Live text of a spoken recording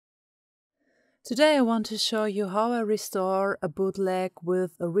Today I want to show you how I restore a bootleg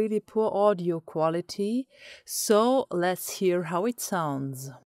with a really poor audio quality, so let's hear how it sounds.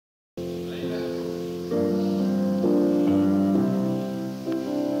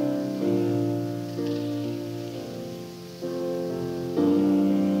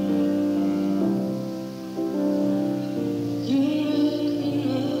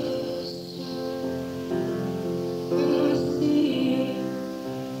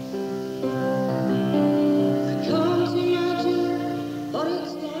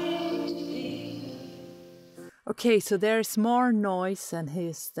 Okay, so there's more noise and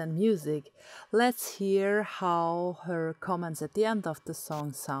hiss than music. Let's hear how her comments at the end of the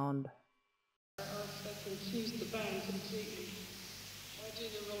song sound. I confused the band completely. I did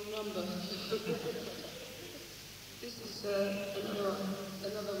the wrong number. This is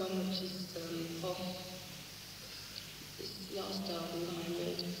another one which is off this last album that I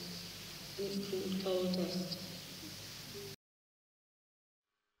made. And it's called Gold Dust.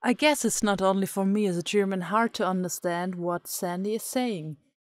 I guess it's not only for me as a German hard to understand what Sandy is saying.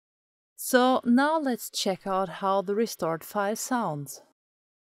 So now let's check out how the restored file sounds.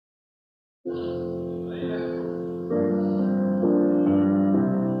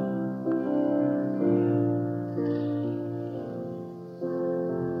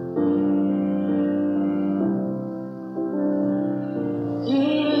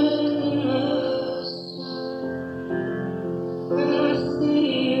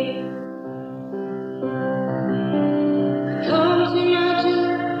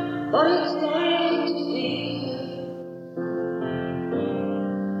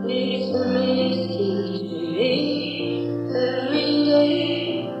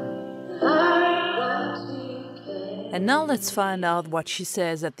 And now let's find out what she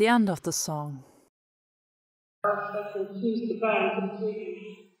says at the end of the song. I confused the band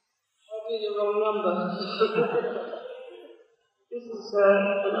completely. I did the wrong number. This is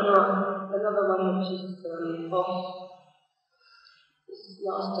another one which is off this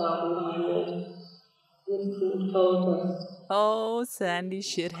last album I made. It's called Gold Dust. Oh, Sandy,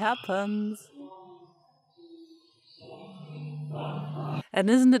 shit happens. And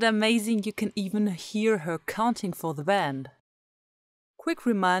isn't it amazing you can even hear her counting for the band? Quick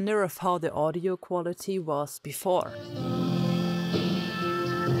reminder of how the audio quality was before.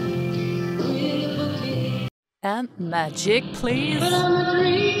 And magic, please.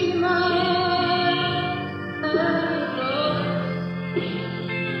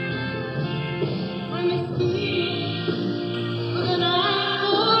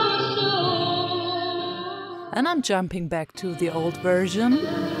 And I'm jumping back to the old version.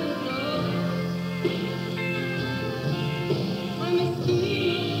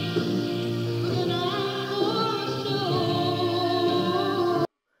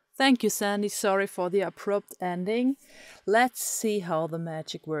 Thank you, Sandy. Sorry for the abrupt ending. Let's see how the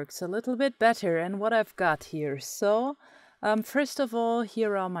magic works a little bit better and what I've got here. So, first of all,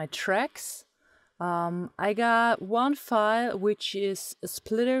 here are my tracks. I got one file which is a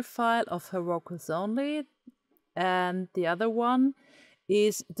splitter file of her vocals only, and the other one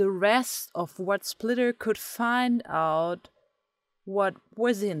is the rest of what Splitter could find out what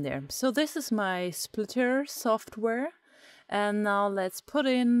was in there. So this is my Splitter software, and now let's put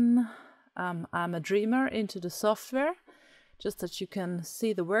in I'm a Dreamer into the software, just that you can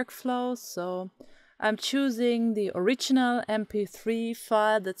see the workflow. So I'm choosing the original MP3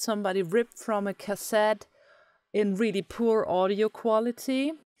 file that somebody ripped from a cassette in really poor audio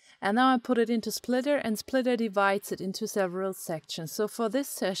quality. And now I put it into Splitter, and Splitter divides it into several sections. So for this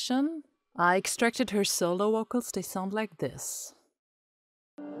session, I extracted her solo vocals. They sound like this.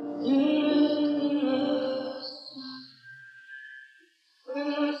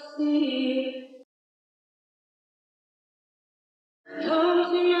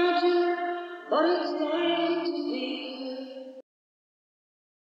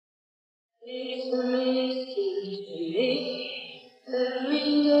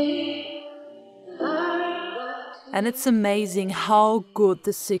 And it's amazing how good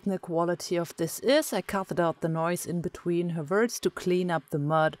the signal quality of this is. I cut out the noise in between her words to clean up the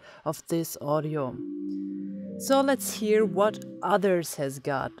mud of this audio. So let's hear what others has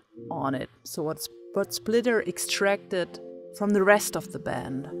got on it. So what Splitter extracted from the rest of the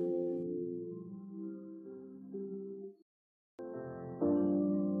band.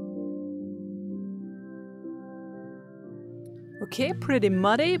 Okay, pretty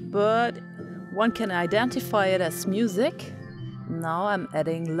muddy, but one can identify it as music. Now I'm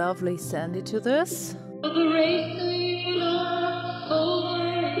adding lovely Sandy to this.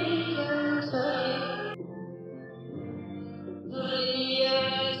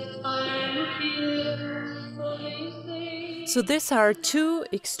 So these are two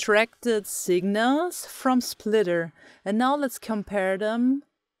extracted signals from Splitter, and now let's compare them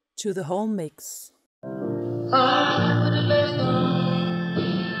to the whole mix.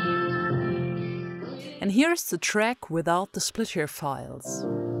 And here's the track without the Splitter files.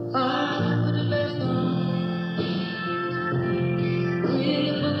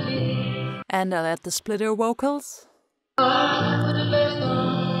 And I'll add the Splitter vocals.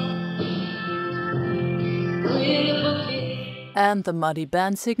 And the muddy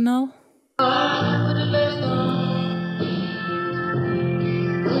band signal.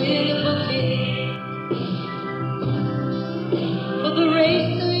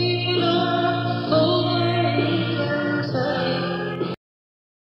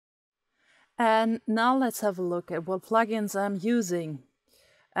 And now let's have a look at what plugins I'm using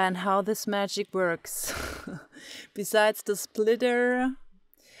and how this magic works. Besides the Splitter,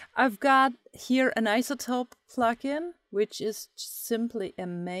 I've got here an isotope plugin, which is simply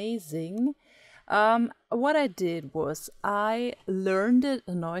amazing. What I did was I learned a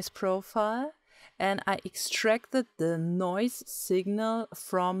noise profile and I extracted the noise signal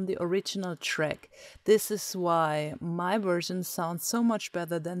from the original track. This is why my version sounds so much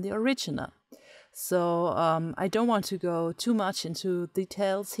better than the original. So I don't want to go too much into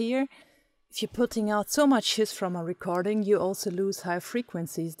details here. If you're putting out so much hiss from a recording, you also lose high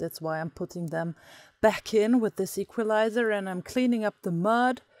frequencies. That's why I'm putting them back in with this equalizer, and I'm cleaning up the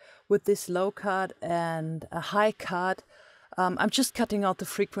mud with this low cut and a high cut. I'm just cutting out the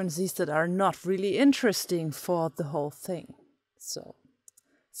frequencies that are not really interesting for the whole thing. So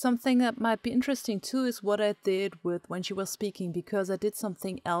something that might be interesting too is what I did with when she was speaking, because I did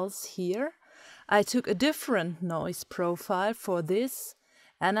something else here. I took a different noise profile for this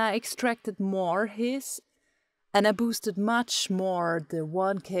and I extracted more hiss and I boosted much more the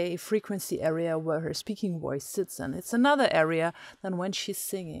 1K frequency area where her speaking voice sits, and it's another area than when she's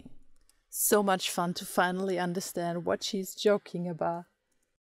singing. So much fun to finally understand what she's joking about.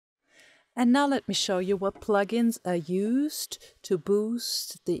 And now let me show you what plugins are used to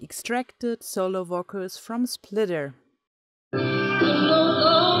boost the extracted solo vocals from Splitter.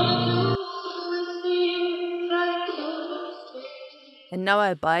 And now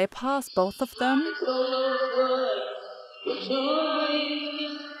I bypass both of them.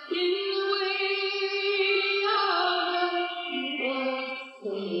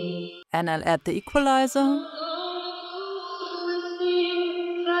 And I'll add the equalizer.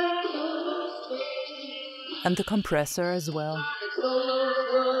 And the compressor as well.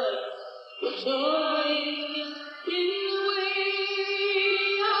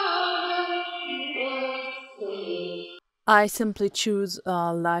 I simply choose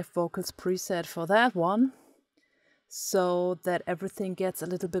a live vocals preset for that one, so that everything gets a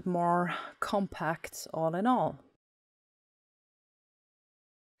little bit more compact all in all.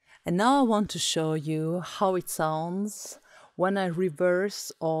 And now I want to show you how it sounds when I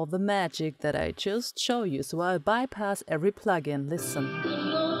reverse all the magic that I just showed you. So I'll bypass every plugin. Listen.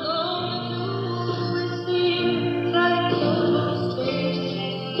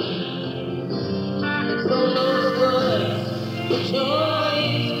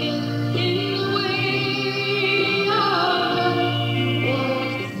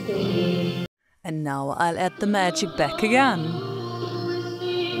 And now I'll add the magic back again.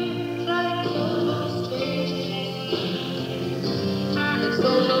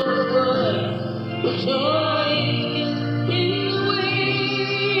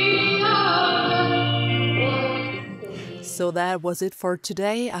 So that was it for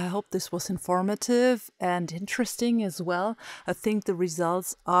today. I hope this was informative and interesting as well. I think the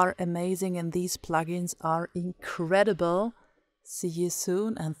results are amazing and these plugins are incredible. See you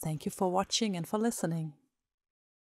soon and thank you for watching and for listening.